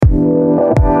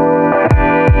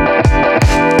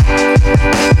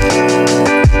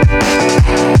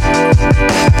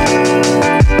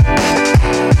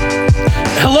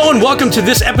to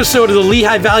this episode of the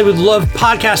Lehigh Valley with Love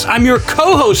podcast. I'm your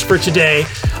co-host for today.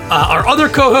 Our other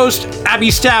co-host, Abby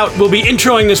Stout, will be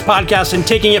introing this podcast and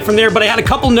taking it from there, but I had a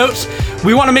couple notes.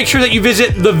 We want to make sure that you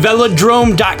visit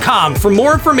thevelodrome.com for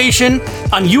more information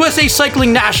on USA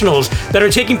Cycling Nationals that are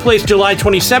taking place July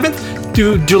 27th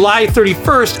to July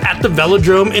 31st at the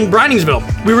Velodrome in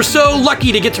Briningsville. We were so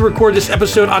lucky to get to record this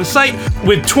episode on site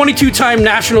with 22-time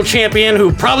national champion,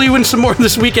 who probably wins some more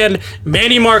this weekend,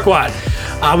 Mandy Marquardt.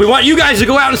 We want you guys to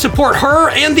go out and support her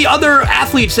and the other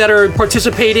athletes that are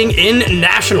participating in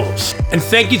nationals. And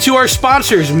thank you to our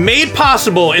sponsors, made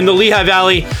possible in the Lehigh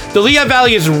Valley. The Lehigh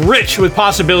Valley is rich with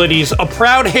possibilities, a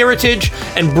proud heritage,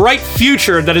 and bright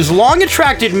future that has long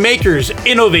attracted makers,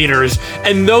 innovators,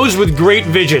 and those with great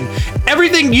vision.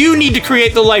 Everything you need to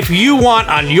create the life you want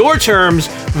on your terms,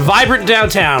 vibrant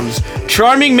downtowns,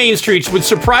 charming main streets with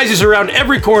surprises around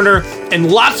every corner,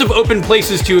 and lots of open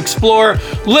places to explore,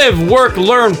 live, work,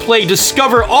 learn, play,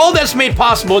 discover all that's made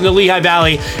possible in the Lehigh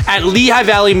Valley at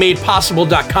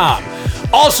LehighValleyMadePossible.com.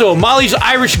 Also, Molly's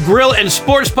Irish Grill and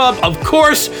Sports Pub, of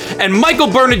course, and Michael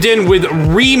Bernardin with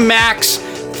Remax.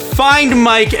 Find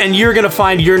Mike and you're going to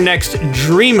find your next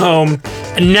dream home.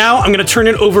 And now I'm going to turn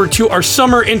it over to our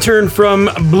summer intern from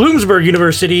Bloomsburg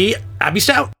University, Abby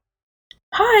Stout.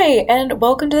 Hi, and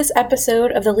welcome to this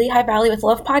episode of the Lehigh Valley with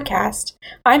Love podcast.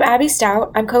 I'm Abby Stout.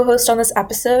 I'm co-host on this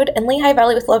episode and Lehigh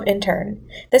Valley with Love intern.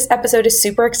 This episode is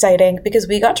super exciting because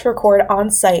we got to record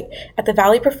on site at the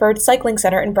Valley Preferred Cycling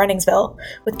Center in Briningsville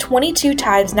with 22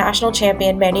 times national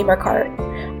champion Mandy Marquardt.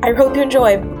 I hope you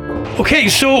enjoy. Okay,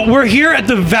 so we're here at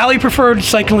the Valley Preferred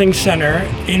Cycling Center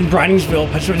in Briningsville,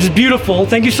 Pennsylvania. It's beautiful.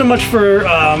 Thank you so much for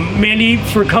Mandy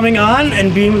for coming on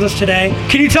and being with us today.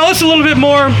 Can you tell us a little bit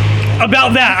more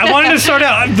about that? I wanted to start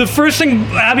out. The first thing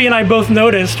Abby and I both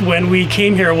noticed when we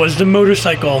came here was the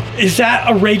motorcycle. Is that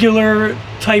a regular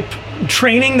type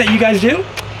training that you guys do?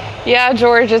 Yeah,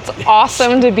 George, it's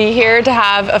awesome to be here, to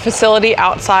have a facility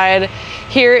outside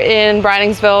here in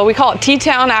Briningsville. We call it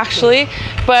T-Town actually,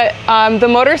 but the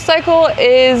motorcycle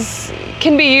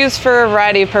can be used for a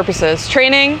variety of purposes.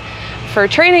 For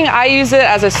training, I use it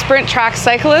as a sprint track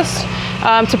cyclist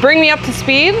to bring me up to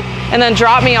speed and then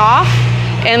drop me off.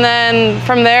 And then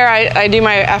from there, I do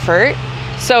my effort.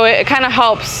 So it kind of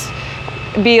helps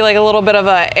be like a little bit of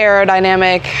a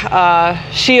aerodynamic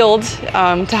shield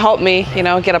to help me,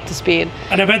 get up to speed.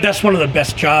 And I bet that's one of the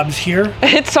best jobs here.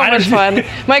 It's so much fun.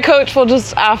 My coach will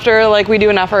just, after we do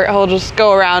an effort, he'll just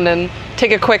go around and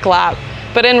take a quick lap.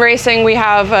 But in racing, we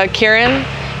have Kieran,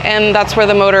 and that's where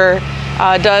the motor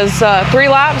does 3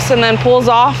 laps and then pulls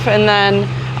off, and then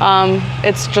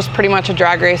it's just pretty much a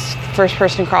drag race. First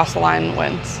person across the line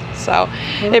wins. So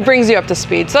it brings you up to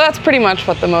speed. So that's pretty much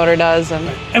what the motor does.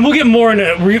 And we'll get more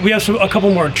into it. We have a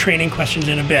couple more training questions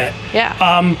in a bit. Yeah.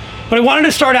 But I wanted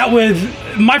to start out with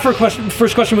my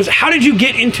first question was, how did you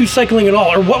get into cycling at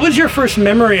all? Or what was your first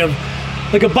memory of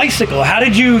a bicycle? How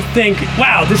did you think,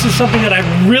 wow, this is something that I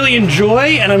really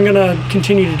enjoy and I'm going to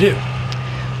continue to do?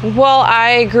 Well,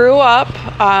 I grew up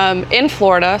in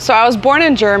Florida. So I was born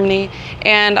in Germany,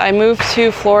 and I moved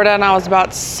to Florida and I was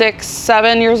about 6,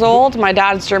 7 years old. My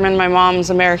dad's German, my mom's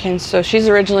American, so she's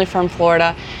originally from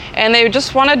Florida. And they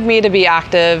just wanted me to be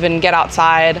active and get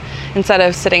outside instead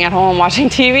of sitting at home watching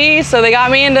TV. So they got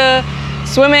me into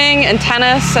swimming and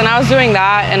tennis, and I was doing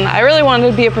that. And I really wanted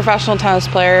to be a professional tennis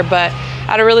player, but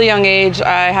at a really young age,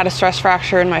 I had a stress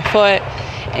fracture in my foot.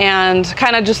 And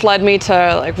kind of just led me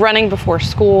to running before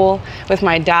school with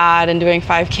my dad and doing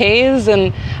 5Ks,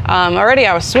 and already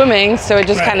I was swimming, so it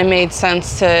just kind of made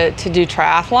sense to do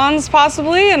triathlons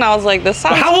possibly. And I was like, this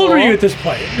sounds How old cool. were you at this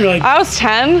point? I was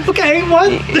 10. Okay,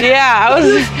 what? Yeah, I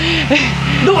was.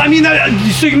 No, I mean,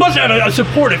 so you must have a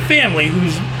supportive family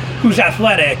who's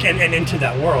athletic and into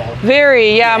that world.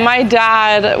 Very, yeah. My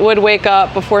dad would wake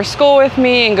up before school with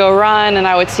me and go run, and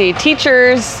I would see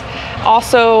teachers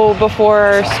also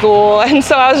before school, and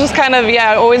so I was just kind of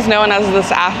always known as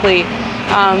this athlete.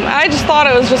 I just thought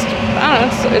it was just, I don't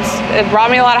know, it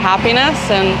brought me a lot of happiness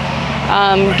and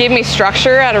gave me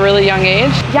structure at a really young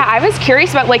age. Yeah, I was curious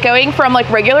about going from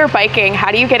regular biking. How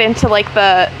do you get into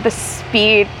the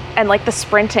speed and the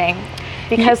sprinting?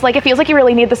 Because it feels like you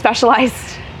really need the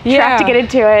specialized track to get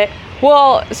into it.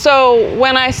 Well, so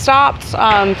when I stopped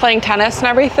playing tennis and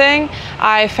everything,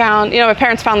 I found, my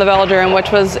parents found the Velodrome,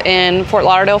 which was in Fort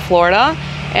Lauderdale, Florida,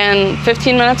 and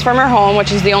 15 minutes from our home,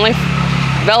 which is the only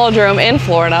velodrome in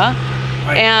Florida.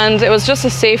 Right. And it was just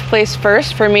a safe place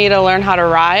first for me to learn how to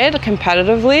ride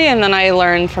competitively, and then I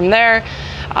learned from there.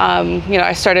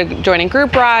 I started joining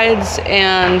group rides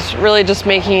and really just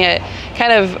making it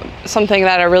kind of something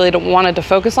that I really wanted to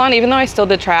focus on, even though I still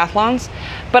did triathlons.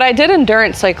 But I did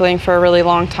endurance cycling for a really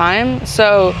long time.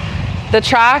 So the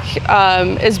track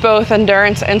is both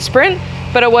endurance and sprint,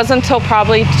 but it wasn't until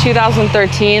probably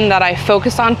 2013 that I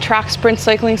focused on track sprint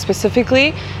cycling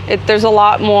specifically. There's a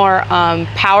lot more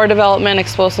power development,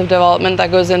 explosive development that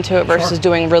goes into it versus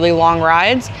doing really long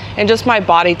rides, and just my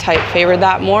body type favored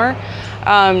that more.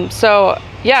 I've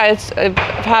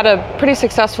had a pretty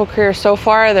successful career so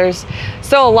far. There's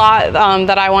still a lot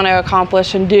that I want to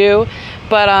accomplish and do,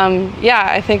 but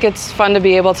I think it's fun to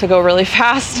be able to go really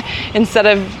fast instead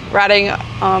of riding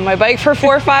my bike for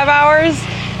 4 or 5 hours.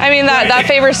 I mean, that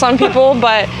favors some people,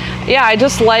 but yeah, I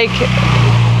just like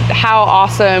how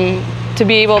awesome to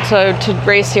be able to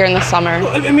race here in the summer.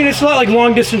 I mean, it's a lot like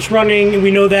long distance running, and we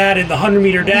know that, and the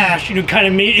 100-meter dash,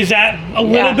 is that a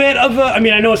little bit of a, I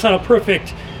mean, I know it's not a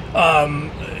perfect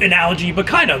analogy, but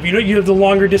kind of, you have the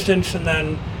longer distance and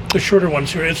then the shorter one,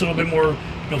 so it's a little bit more,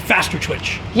 faster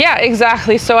twitch. Yeah,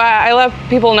 exactly. So I let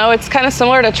people know it's kind of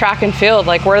similar to track and field.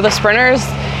 Like, we're the sprinters,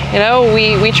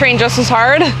 we train just as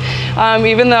hard,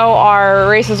 even though our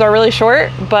races are really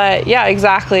short. But yeah,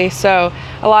 exactly. So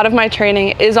a lot of my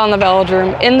training is on the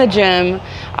velodrome, in the gym.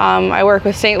 I work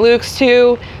with St. Luke's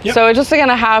too. Yep. So just to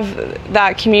kind of have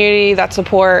that community, that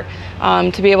support,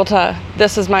 to be able to,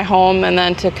 this is my home, and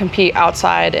then to compete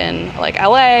outside in like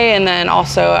LA and then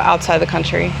also outside the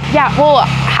country. Yeah, well,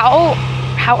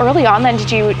 how early on then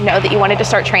did you know that you wanted to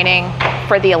start training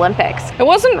for the Olympics? It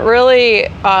wasn't really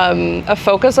a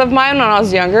focus of mine when I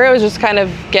was younger. It was just kind of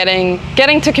getting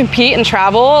to compete and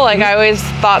travel. Like, I always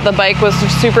thought the bike was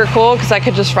super cool because I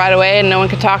could just ride away and no one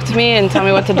could talk to me and tell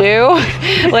me what to do.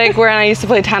 Like, when I used to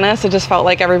play tennis, it just felt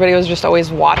like everybody was just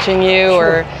always watching you.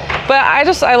 But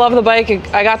I love the bike.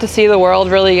 I got to see the world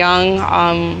really young,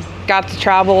 got to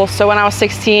travel. So when I was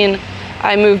 16,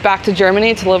 I moved back to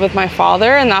Germany to live with my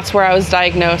father, and that's where I was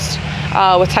diagnosed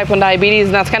with type 1 diabetes,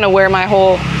 and that's kind of where my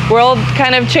whole world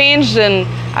kind of changed. And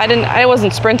I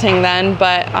wasn't sprinting then,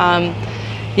 but I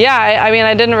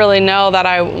didn't really know that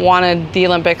I wanted the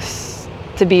Olympics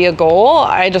to be a goal.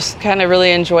 I just kind of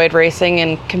really enjoyed racing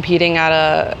and competing at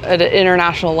an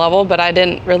international level, but I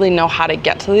didn't really know how to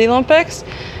get to the Olympics.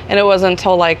 And it wasn't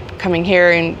until like coming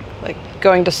here and like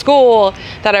going to school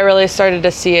that I really started to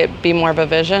see it be more of a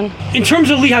vision. In terms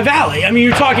of Lehigh Valley, I mean,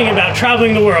 you're talking about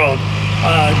traveling the world,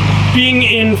 being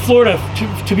in Florida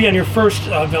to be on your first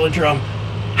velodrome.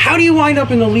 How do you wind up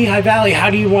in the Lehigh Valley?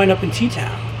 How do you wind up in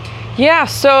T-Town? Yeah,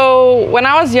 so when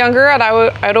I was younger,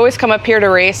 I'd always come up here to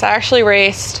race. I actually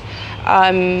raced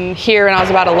here when I was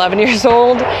about 11 years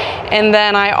old. And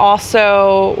then I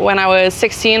also, when I was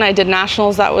 16, I did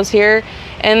nationals that was here.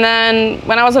 And then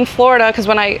when I was in Florida, because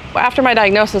after my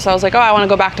diagnosis, I was like, I want to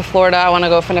go back to Florida. I want to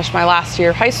go finish my last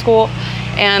year of high school.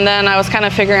 And then I was kind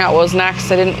of figuring out what was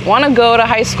next. I didn't want to go to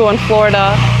high school in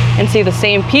Florida and see the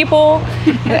same people.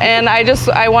 And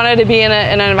I wanted to be in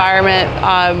an environment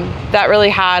that really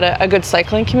had a good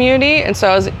cycling community. And so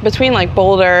I was between like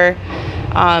Boulder,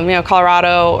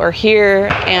 Colorado, or here.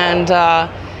 And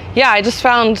I just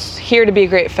found here to be a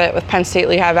great fit with Penn State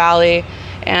Lehigh Valley.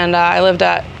 And I lived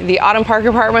at the Autumn Park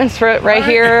Apartments right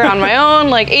here on my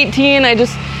own, like 18. I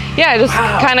just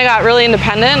kind of got really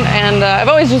independent, and I've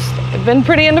always just been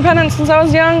pretty independent since I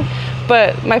was young,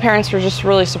 but my parents were just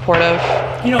really supportive.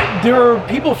 There are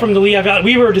people from the Lehigh Valley,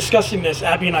 we were discussing this,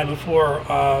 Abby and I, before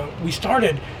we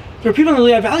started. There are people in the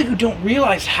Lehigh Valley who don't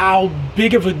realize how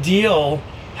big of a deal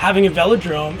having a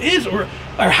velodrome is, or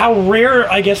how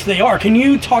rare, I guess, they are. Can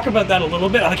you talk about that a little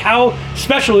bit? Like, how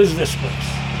special is this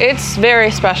place? It's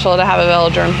very special to have a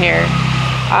velodrome here.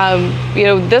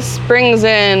 This brings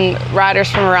in riders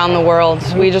from around the world.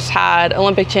 We just had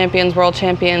Olympic champions, world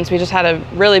champions. We just had a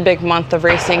really big month of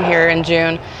racing here in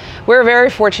June. We're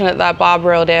very fortunate that Bob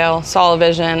Rodale saw a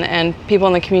vision, and people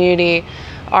in the community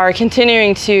are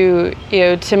continuing to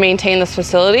maintain this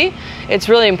facility. It's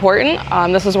really important.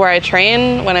 This is where I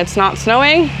train when it's not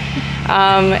snowing.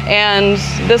 And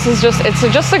this is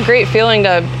just a great feeling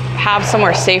to have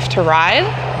somewhere safe to ride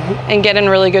and get in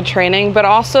really good training, but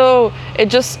also it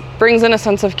just brings in a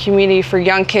sense of community for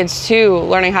young kids too,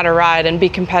 learning how to ride and be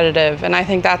competitive. And I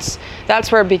think that's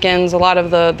where it begins, a lot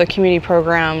of the community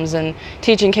programs and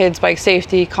teaching kids bike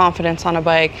safety, confidence on a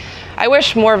bike. I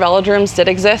wish more velodromes did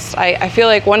exist. I feel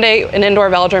like one day an indoor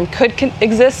velodrome could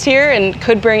exist here and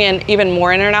could bring in even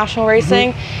more international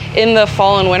racing in the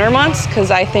fall and winter months,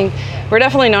 because I think we're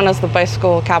definitely known as the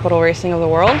bicycle capital racing of the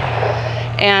world.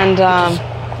 And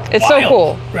it's wild, so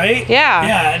cool. Right? Yeah.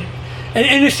 Yeah.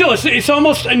 And it's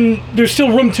almost, and there's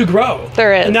still room to grow.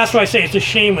 There is. And that's why I say it's a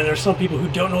shame when there's some people who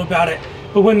don't know about it,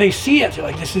 but when they see it, they're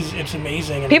like, it's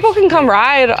amazing. And people can come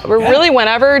ride really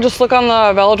whenever. Just look on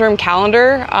the velodrome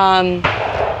calendar.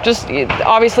 Just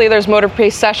obviously there's motor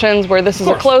pace sessions where this is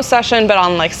a closed session, but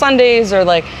on like Sundays or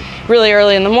like really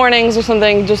early in the mornings or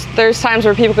something, just there's times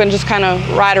where people can just kind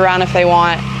of ride around if they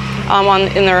want,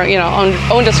 in their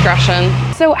own discretion.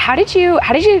 So how did you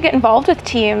get involved with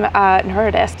Team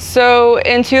Nordis? So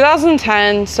in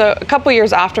 2010, so a couple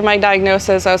years after my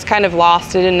diagnosis, I was kind of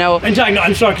lost. I didn't know. And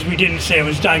I'm sorry because we didn't say it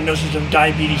was diagnosis of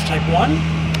diabetes type 1.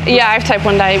 Yeah, I have type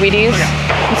 1 diabetes.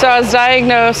 Okay. So I was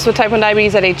diagnosed with type 1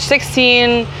 diabetes at age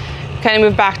 16, kind of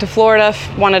moved back to Florida,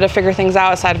 wanted to figure things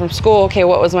out aside from school. Okay,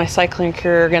 what was my cycling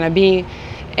career going to be?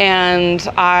 And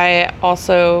I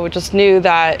also just knew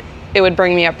that it would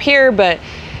bring me up here, but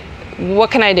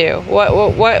what can I do?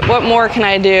 What more can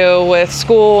I do with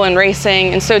school and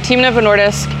racing? And so Team Novo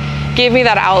Nordisk gave me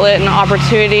that outlet and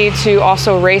opportunity to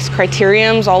also race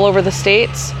criteriums all over the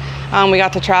states. We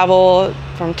got to travel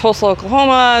from Tulsa,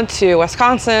 Oklahoma to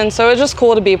Wisconsin. So it was just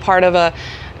cool to be part of a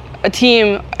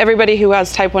team. Everybody who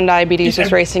has type 1 diabetes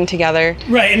was racing together.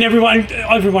 Right, and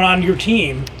everyone on your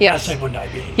team yes. has type 1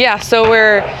 diabetes. Yeah, so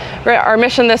our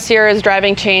mission this year is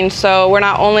driving change. So we're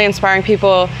not only inspiring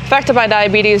people affected by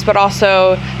diabetes, but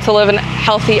also to live a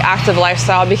healthy, active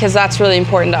lifestyle, because that's really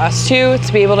important to us too,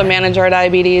 to be able to manage our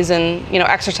diabetes, and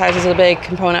exercise is a big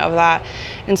component of that.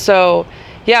 And so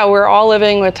yeah, we're all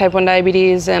living with type 1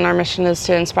 diabetes, and our mission is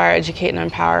to inspire, educate, and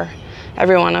empower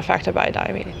everyone affected by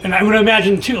diabetes. And I would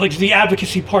imagine too, like the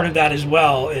advocacy part of that as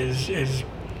well is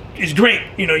great.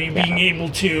 Being able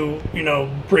to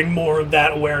bring more of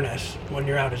that awareness when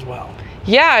you're out as well.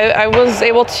 Yeah, I was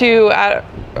able to,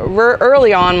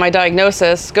 early on my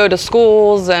diagnosis, go to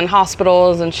schools and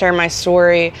hospitals and share my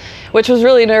story, which was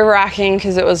really nerve-wracking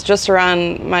because it was just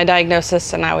around my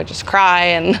diagnosis, and I would just cry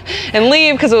and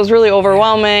leave because it was really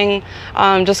overwhelming,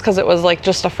 just because it was like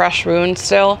just a fresh wound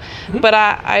still. Mm-hmm. But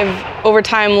I've over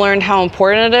time learned how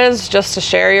important it is just to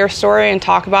share your story and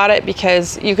talk about it,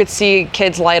 because you could see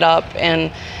kids light up,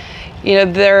 and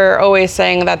they're always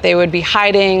saying that they would be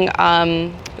hiding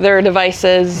their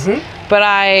devices, mm-hmm. but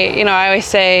I always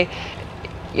say,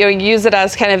 use it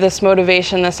as kind of this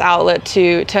motivation, this outlet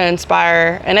to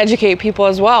inspire and educate people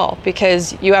as well,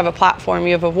 because you have a platform,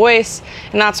 you have a voice,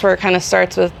 and that's where it kind of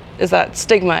starts with, is that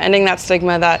stigma, ending that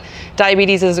stigma that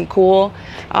diabetes isn't cool.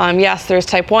 Yes, there's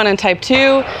type 1 and type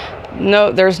 2.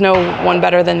 No, there's no one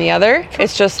better than the other.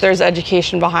 It's just there's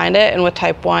education behind it. And with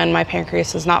type 1, my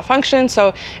pancreas does not function.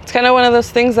 So it's kind of one of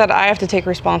those things that I have to take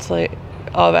responsibility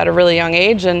of at a really young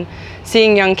age. And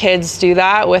seeing young kids do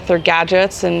that with their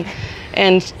gadgets and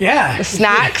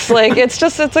snacks, like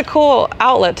it's a cool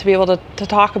outlet to be able to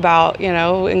talk about,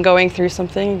 and going through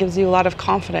something gives you a lot of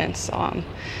confidence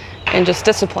and just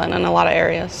discipline in a lot of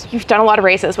areas. You've done a lot of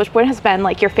races. Which one has been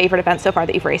like your favorite event so far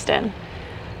that you've raced in?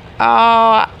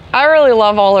 I really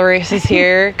love all the races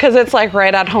here because it's like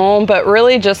right at home, but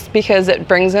really just because it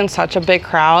brings in such a big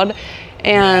crowd.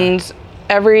 And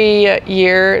every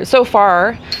year so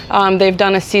far, they've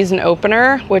done a season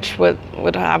opener, which would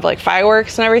have like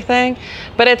fireworks and everything.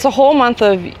 But it's a whole month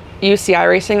of UCI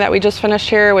racing that we just finished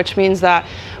here, which means that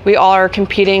we all are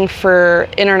competing for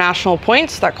international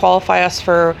points that qualify us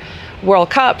for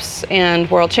World Cups and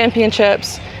World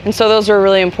Championships. And so those are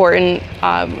really important.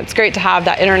 It's great to have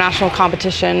that international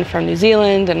competition from New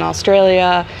Zealand and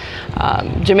Australia,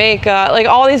 Jamaica, like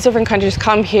all these different countries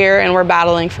come here and we're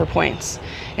battling for points.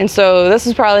 And so this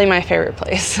is probably my favorite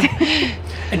place.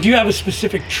 And do you have a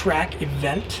specific track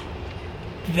event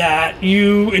that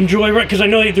you enjoy? Because I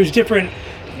know that there's different,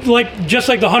 just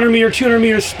like the 100-meter,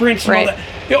 200-meter sprints and all that.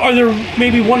 Are there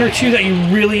maybe one or two that you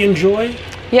really enjoy?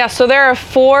 Yeah, so there are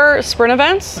 4 sprint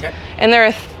events, okay. And there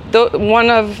are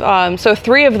so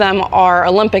 3 of them are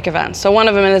Olympic events. So one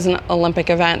of them is an Olympic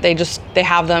event. They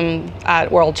have them at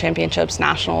World Championships,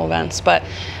 national events. But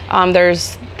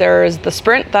there's the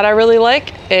sprint that I really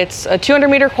like. It's a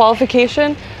 200-meter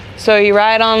qualification. So you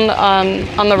ride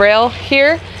on the rail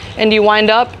here, and you wind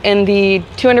up, and the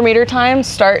 200-meter time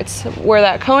starts where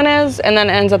that cone is and then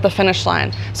ends at the finish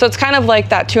line. So it's kind of like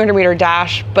that 200-meter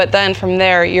dash, but then from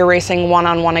there you're racing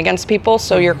one-on-one against people.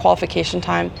 So your qualification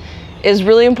time is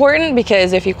really important,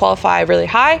 because if you qualify really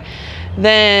high,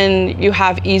 then you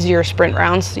have easier sprint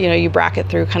rounds. You bracket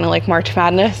through kind of like March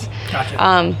Madness.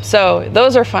 Gotcha. So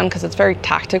those are fun because it's very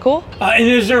tactical. And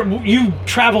you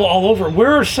travel all over.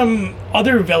 Where are some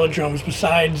other velodromes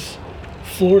besides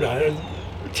Florida?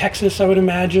 Texas, I would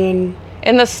imagine.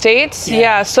 In the States,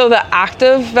 yeah. So the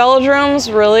active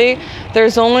velodromes, really,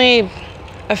 there's only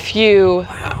a few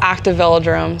active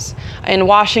velodromes in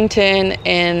Washington,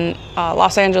 in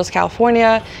Los Angeles,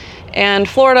 California, and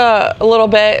Florida a little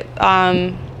bit,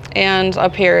 and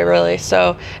up here really.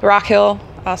 So Rock Hill,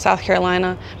 South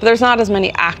Carolina, but there's not as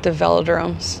many active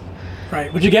velodromes.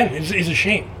 Right, which again is a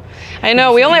shame. I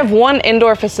know, we only have one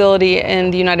indoor facility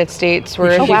in the United States,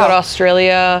 where if you go to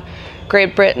Australia,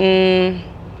 Great Britain,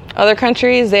 other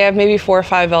countries, they have maybe 4 or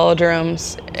 5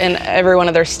 velodromes in every one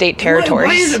of their state territories.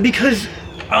 Why is it? Because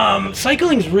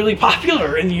cycling is really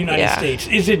popular in the United States.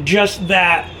 Is it just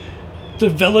that the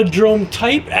velodrome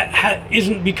type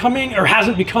isn't becoming, or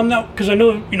hasn't become that? Because I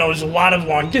know, there's a lot of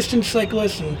long distance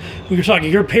cyclists, and we were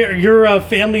talking, your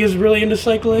family is really into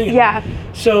cycling. Yeah.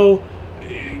 So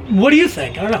what do you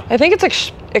think? I don't know. I think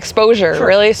it's exposure,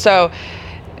 really. So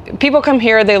people come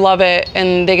here, they love it,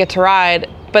 and they get to ride.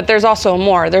 But there's also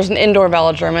more. There's an indoor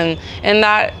velodrome, and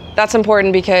that's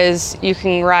important because you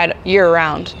can ride year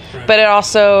round. Right. But it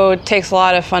also takes a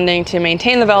lot of funding to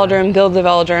maintain the velodrome, build the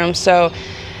velodrome. So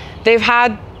they've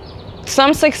had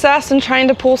some success in trying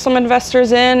to pull some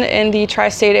investors in the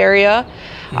tri-state area.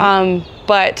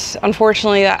 But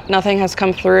unfortunately, nothing has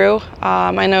come through.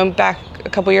 I know back a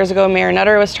couple years ago, Mayor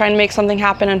Nutter was trying to make something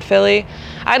happen in Philly.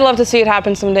 I'd love to see it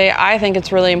happen someday. I think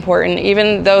it's really important,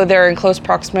 even though they're in close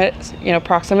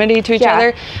proximity to each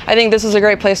other. I think this is a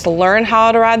great place to learn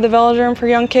how to ride the velodrome for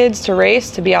young kids, to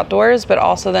race, to be outdoors, but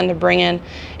also then to bring in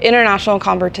international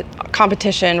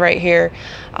competition right here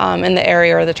in the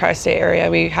area, or the tri-state area.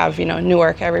 We have,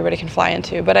 Newark, everybody can fly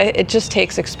into, but it just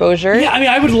takes exposure. Yeah,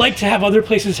 I would like to have other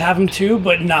places have them too,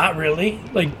 but not really.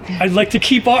 Like, I'd like to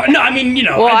keep our, well,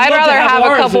 I'd rather have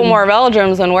a couple more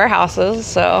velodromes than warehouses,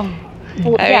 so.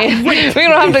 I mean, we don't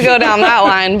have to go down that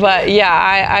line, but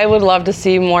I would love to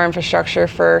see more infrastructure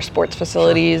for sports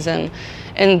facilities and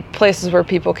places where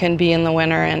people can be in the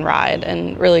winter and ride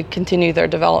and really continue their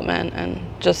development and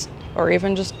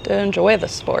even just enjoy the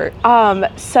sport.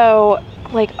 So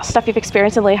like stuff you've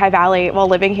experienced in Lehigh Valley while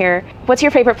living here, what's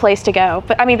your favorite place to go?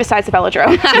 But besides the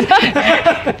velodrome.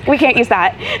 We can't use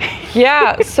that.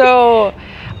 Yeah, so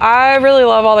I really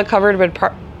love all the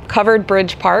covered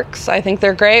bridge parks. I think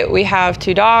they're great. We have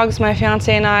 2 dogs, my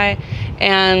fiance and I,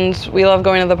 and we love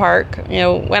going to the park.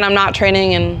 When I'm not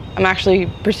training, and I'm actually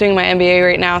pursuing my MBA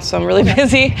right now, so I'm really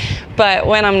busy, but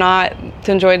when I'm not,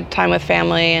 to enjoy time with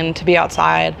family and to be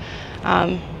outside.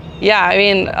 Other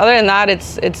than that,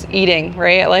 it's eating,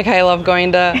 right? Like, I love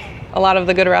going to a lot of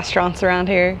the good restaurants around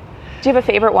here. Do you have a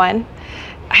favorite one?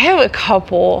 I have a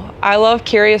couple. I love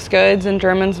Curious Goods in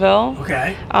Germansville.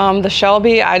 Okay. The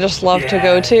Shelby, I just love to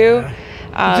go to.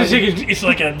 It's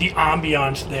like the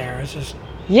ambiance there. It's just.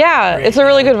 Yeah, great. It's a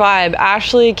really good vibe.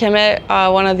 Ashley Kimmett,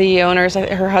 one of the owners,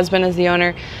 her husband is the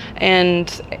owner, and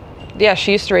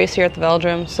she used to race here at the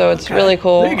velodrome, so it's really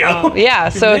cool. There you go.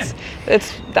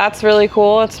 That's really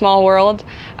cool. It's small world,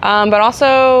 but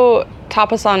also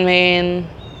Tapas on Main,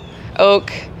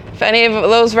 Oak. If any of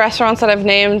those restaurants that I've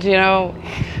named,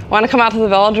 want to come out to the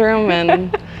velodrome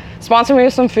and sponsor me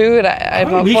with some food, I'm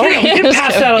up for it. We can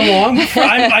pass that along.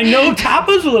 I know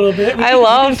tapas a little bit. I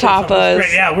love tapas.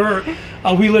 Great.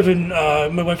 Yeah, we live in,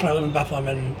 my wife and I live in Bethlehem,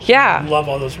 and love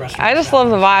all those restaurants. I just love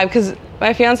the vibe, because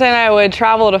my fiance and I would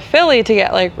travel to Philly to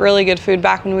get like really good food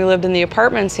back when we lived in the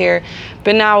apartments here,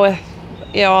 but now with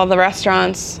all the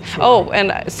restaurants. Oh,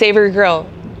 and Savory Grill.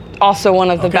 Also one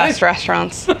of the best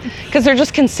restaurants, because they're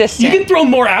just consistent. You can throw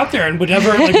more out there, and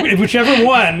whichever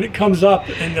one comes up,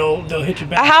 and they'll hit you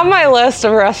back. I have my list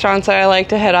of restaurants that I like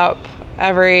to hit up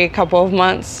every couple of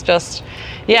months. If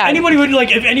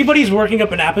anybody's working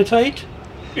up an appetite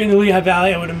in the Lehigh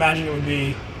Valley, I would imagine it would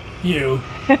be you.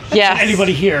 Yes.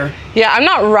 Anybody here? Yeah, I'm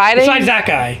not riding. Besides that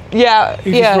guy. Yeah.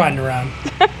 He's just riding around.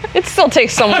 It still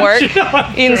takes some work,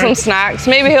 eating some snacks.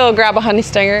 Maybe he'll grab a Honey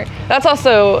Stinger. That's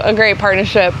also a great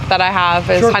partnership that I have,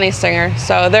 is Honey Stinger.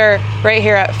 So they're right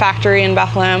here at Factory in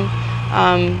Bethlehem.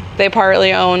 They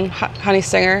partly own Honey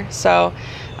Stinger. So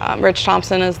Rich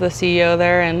Thompson is the CEO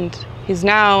there, and he's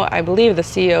now, I believe, the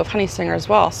CEO of Honey Stinger as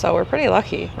well. So we're pretty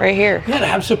lucky right here. Yeah, to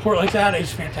have support like that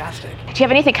is fantastic. Do you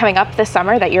have anything coming up this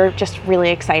summer that you're just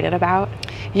really excited about?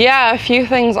 Yeah, a few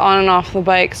things on and off the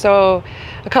bike. So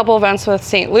a couple events with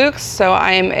St. Luke's. So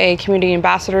I am a community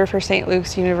ambassador for St.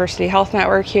 Luke's University Health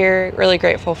Network here. Really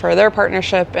grateful for their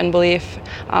partnership and belief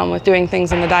with doing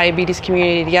things in the diabetes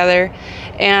community together.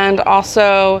 And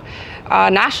also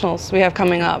nationals we have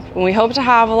coming up. And we hope to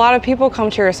have a lot of people come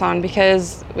cheer us on,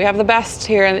 because we have the best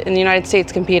here in the United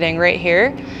States competing right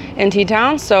here in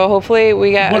T-Town. So hopefully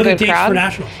we get a good crowd. What are the dates for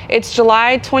nationals? It's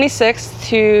July 26th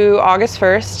to August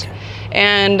 1st.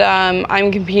 And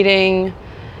I'm competing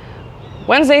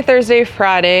Wednesday, Thursday,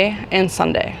 Friday, and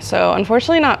Sunday. So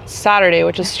unfortunately not Saturday,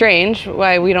 which is strange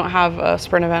why we don't have a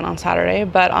sprint event on Saturday,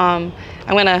 but I'm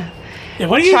gonna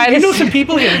try to know some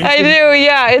people here. I do,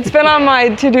 yeah. It's been on my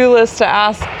to-do list to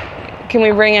ask, can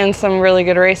we bring in some really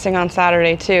good racing on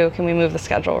Saturday too? Can we move the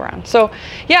schedule around? So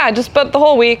yeah, but the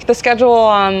whole week, the schedule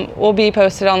will be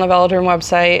posted on the Velodrome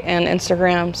website and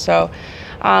Instagram. So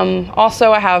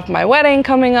also I have my wedding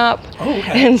coming up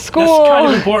in school. That's kind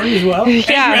of important as well.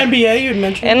 Yeah. And your MBA, you had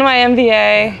mentioned. And my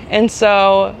MBA. And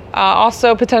so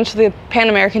also potentially the Pan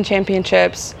American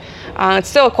Championships. It's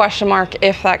still a question mark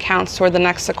if that counts toward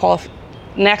the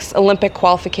next Olympic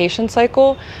qualification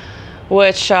cycle,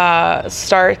 which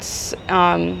starts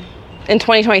in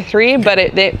 2023,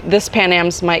 but this Pan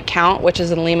Am's might count, which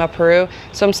is in Lima, Peru.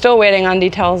 So I'm still waiting on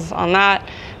details on that,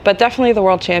 but definitely the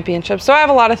World Championships. So I have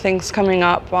a lot of things coming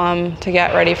up to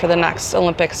get ready for the next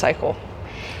Olympic cycle.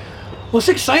 Well, it's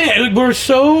exciting. We're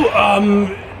so,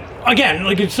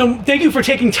 thank you for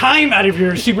taking time out of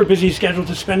your super busy schedule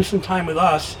to spend some time with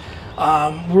us.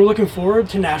 We're looking forward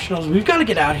to nationals. We've got to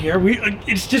get out here.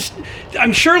 It's just,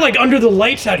 I'm sure like under the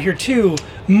lights out here too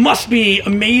must be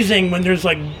amazing when there's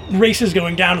like races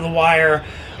going down to the wire.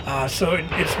 So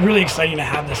it's really exciting to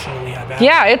have this in the Lehigh Valley.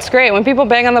 Yeah, it's great when people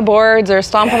bang on the boards or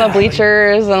stomp on the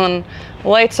bleachers and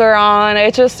lights are on.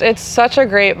 It's such a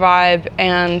great vibe,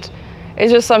 and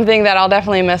it's just something that I'll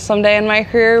definitely miss someday in my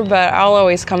career, but I'll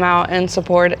always come out and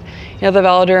support, the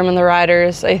Velodrome and the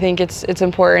riders. I think it's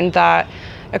important that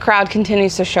a crowd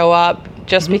continues to show up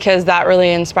just because that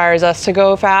really inspires us to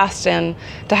go fast, and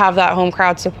to have that home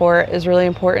crowd support is really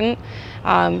important.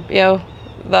 We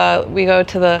go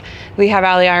to the Lehigh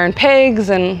Valley Iron Pigs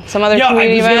and some other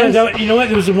community events. You know what?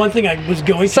 There was the one thing I was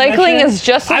going to Cycling mention. is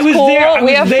just as I was cool. There,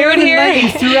 we have there food the here. night he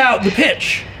threw out the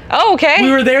pitch. Oh, okay. We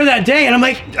were there that day, and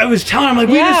I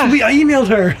emailed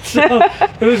her. So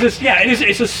it was just,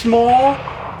 it's a small,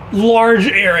 large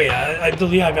area, the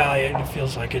Lehigh Valley. It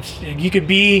feels like you could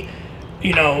be,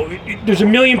 there's a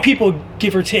million people,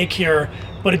 give or take here,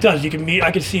 but it does.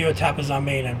 I could see you at Tapazon,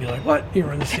 Maine, and be like, what? You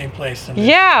were in the same place. And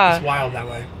it's wild that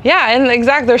way. Yeah, and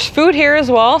exactly. There's food here as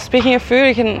well. Speaking of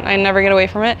food, I never get away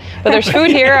from it. But there's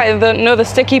food here. The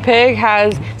Sticky Pig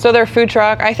has their food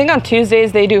truck. I think on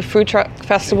Tuesdays they do food truck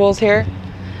festivals here.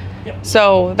 Yep.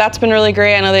 So that's been really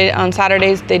great. I know on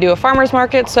Saturdays they do a farmer's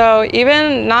market. So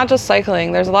even not just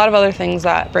cycling, there's a lot of other things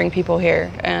that bring people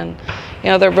here. And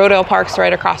the Rodale Park's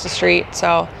right across the street.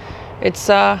 So it's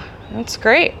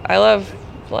great. I love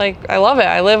it.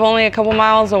 I live only a couple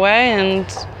miles away, and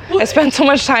I spend so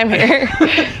much time here.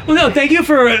 Well, no, thank you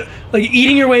for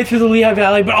eating your way through the Lehigh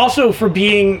Valley, but also for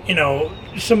being,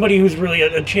 somebody who's really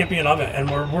a champion of it, and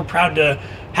we're proud to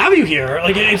have you here.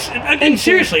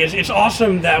 Seriously, it's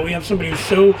awesome that we have somebody who's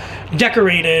so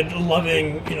decorated,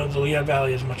 loving, the Lehigh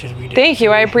Valley as much as we do. Thank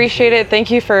you. I appreciate it. Thank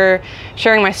you for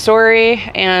sharing my story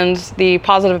and the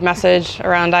positive message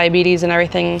around diabetes and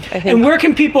everything. I think. And where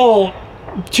can people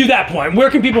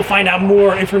find out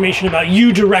more information about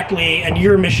you directly and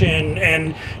your mission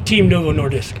and Team Novo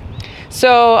Nordisk?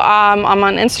 So I'm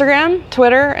on Instagram,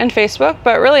 Twitter, and Facebook,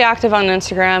 but really active on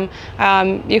Instagram.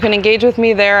 You can engage with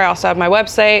me there. I also have my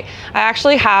website. I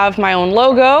actually have my own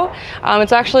logo.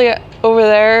 It's actually over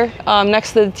there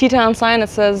next to the T-Town sign. It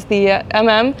says the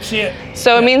MM. See it.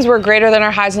 So it means we're greater than our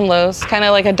highs and lows, kind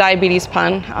of like a diabetes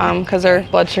pun, because our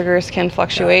blood sugars can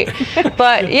fluctuate.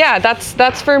 But yeah,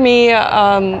 that's for me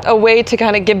a way to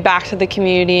kind of give back to the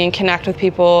community and connect with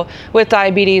people with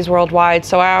diabetes worldwide.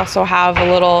 So I also have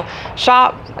a little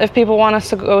shop if people want us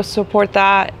to go support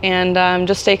that, and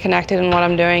just stay connected. And what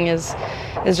I'm doing is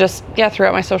just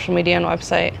throughout my social media and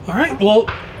website. All right. Well,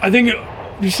 I think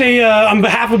you say on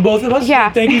behalf of both of us,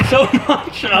 thank you so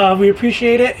much. We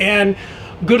appreciate it, and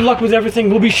good luck with everything.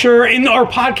 We'll be sure in our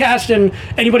podcast, and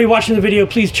anybody watching the video,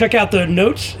 please check out the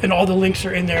notes, and all the links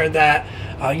are in there that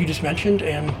you just mentioned,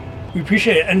 and we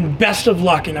appreciate it. And best of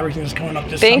luck in everything that's coming up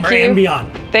this summer and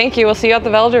beyond. Thank you. We'll see you at the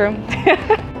Velodrome.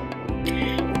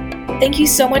 Thank you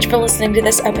so much for listening to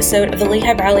this episode of the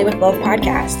Lehigh Valley with Love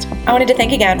podcast. I wanted to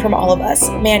thank again from all of us,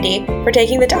 Mandy, for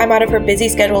taking the time out of her busy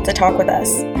schedule to talk with us.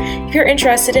 If you're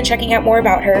interested in checking out more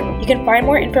about her, you can find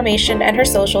more information and her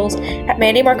socials at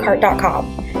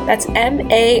mandymarquardt.com. That's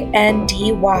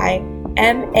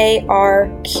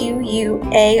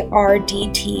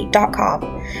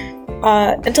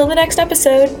MandyMarquardt.com. Until the next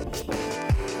episode.